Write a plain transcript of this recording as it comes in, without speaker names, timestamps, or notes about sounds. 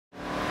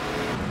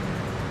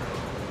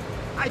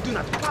I do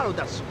not follow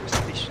that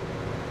superstition.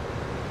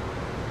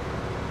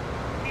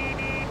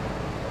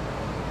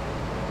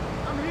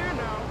 I'm here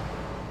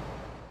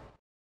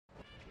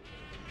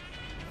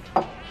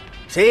now.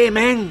 See,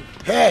 man?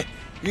 Hey,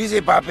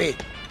 easy, papi.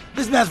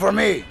 This man's for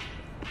me.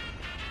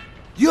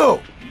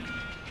 You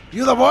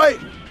the boy?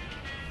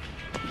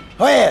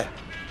 Oh yeah,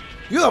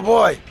 you the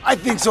boy. I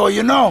think so,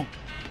 you know.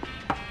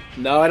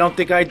 No, I don't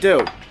think I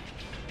do.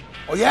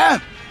 Oh yeah?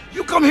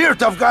 You come here,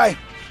 tough guy.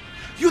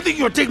 You think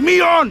you'll take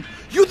me on?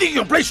 You think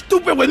you'll play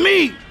stupid with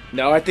me?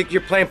 No, I think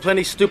you're playing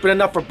plenty stupid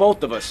enough for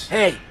both of us.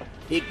 Hey,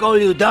 he call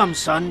you dumb,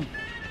 son.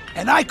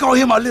 And I call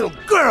him a little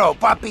girl,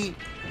 papi.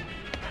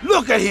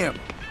 Look at him,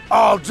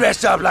 all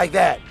dressed up like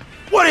that.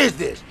 What is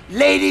this,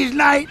 ladies'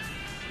 night?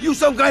 You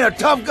some kind of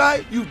tough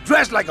guy? You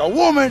dress like a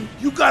woman?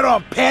 You got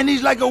on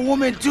panties like a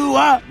woman too,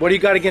 huh? What do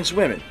you got against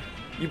women?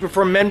 You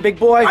prefer men, big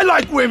boy? I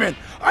like women.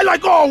 I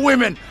like all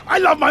women. I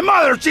love my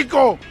mother,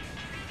 Chico.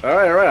 All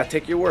right, I'll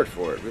take your word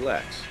for it.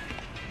 Relax.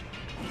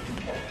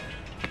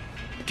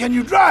 Can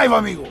you drive,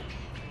 amigo?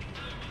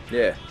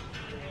 Yeah,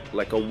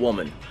 like a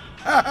woman.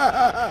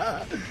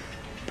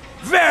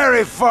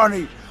 Very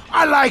funny.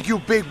 I like you,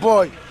 big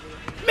boy.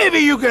 Maybe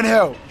you can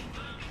help.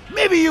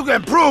 Maybe you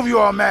can prove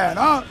you're a man,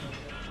 huh?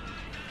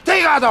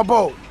 Take out the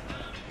boat.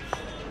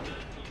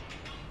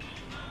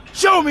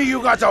 Show me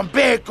you got some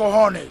big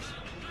cojones.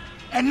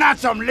 And not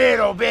some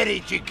little bitty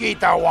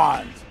chiquita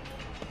ones.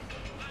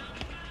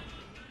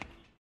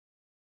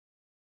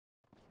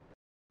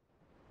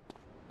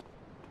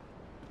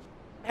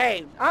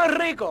 Hey,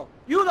 Enrico,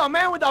 you the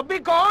man with the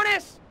big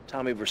cojones?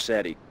 Tommy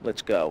Vercetti,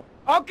 let's go.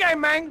 Okay,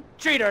 man.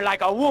 Treat her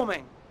like a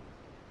woman.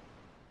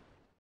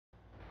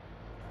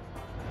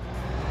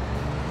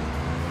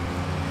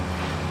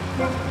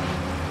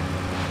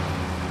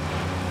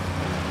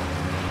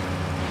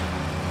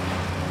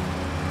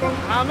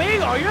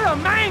 Amigo, you're the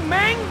man,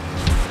 man!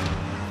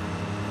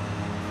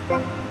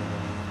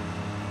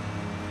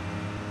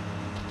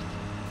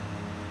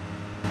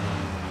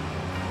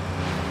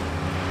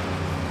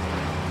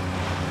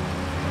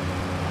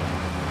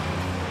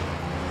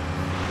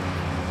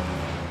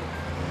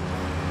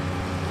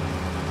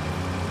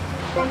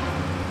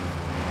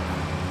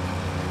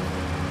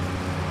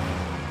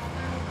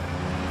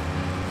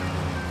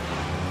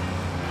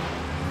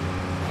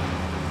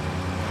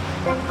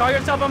 Call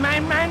yourself a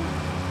man, man?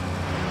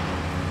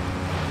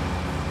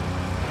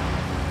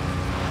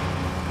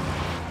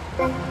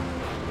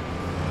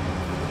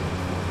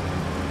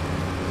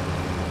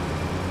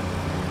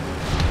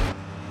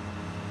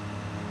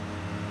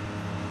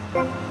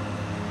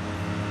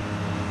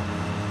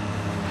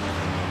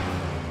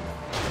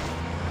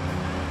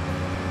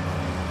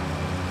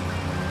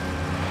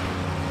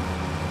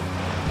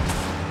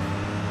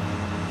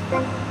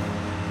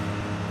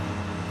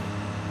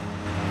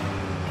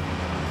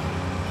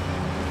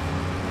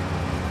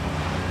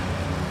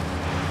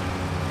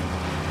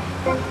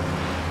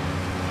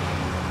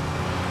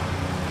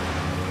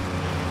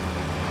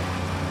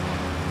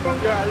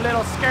 You're a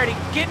little scaredy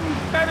kitten,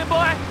 baby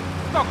boy.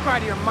 Go cry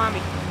to your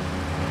mommy.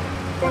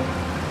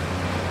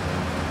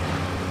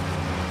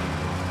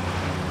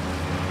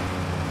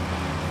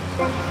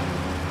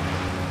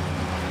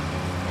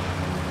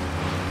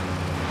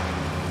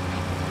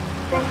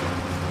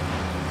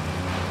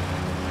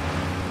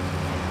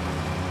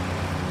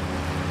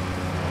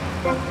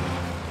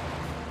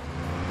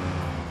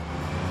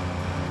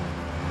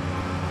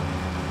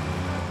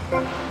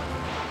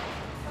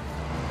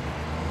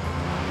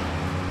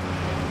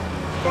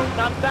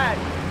 Not bad.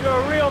 You're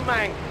a real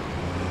man.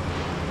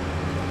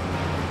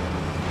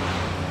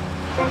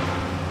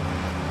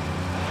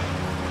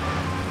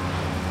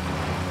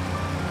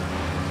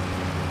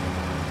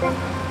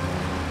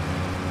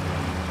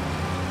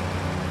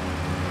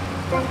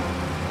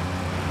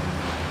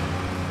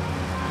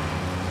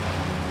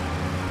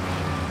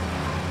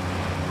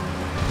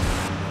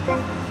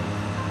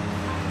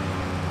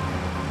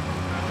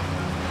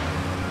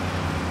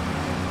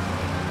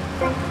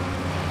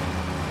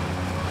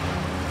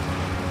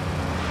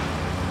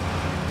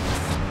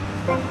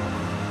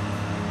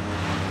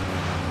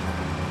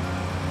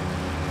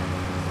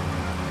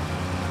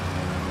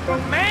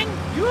 Man,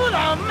 you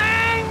the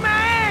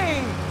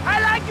man!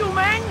 I like you,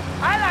 man!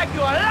 I like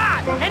you a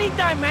lot!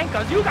 Anytime, man,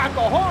 cause you got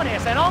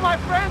cojones, and all my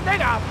friends, they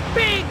got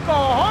big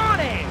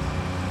cojones!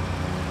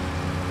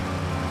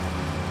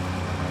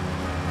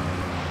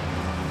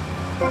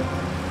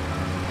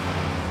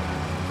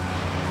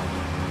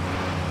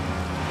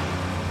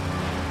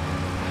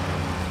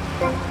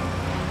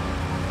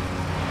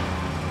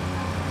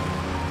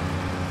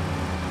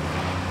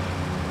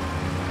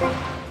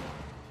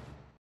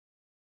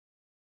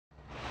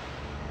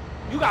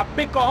 You got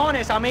big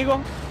cojones,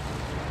 amigo.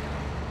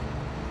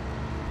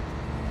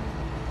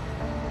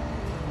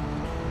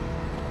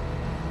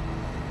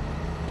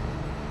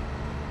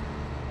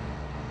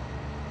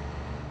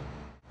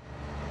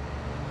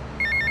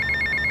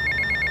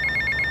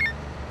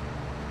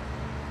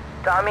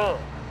 Tommy,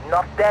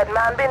 enough dead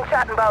man been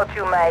chatting about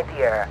you, my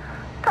dear.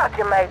 Thought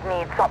you might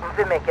need something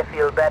to make you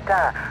feel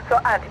better. So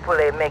Auntie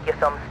Poulet make you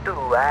some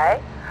stew, eh?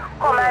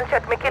 Come and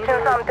check me kitchen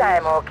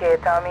sometime, okay,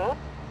 Tommy?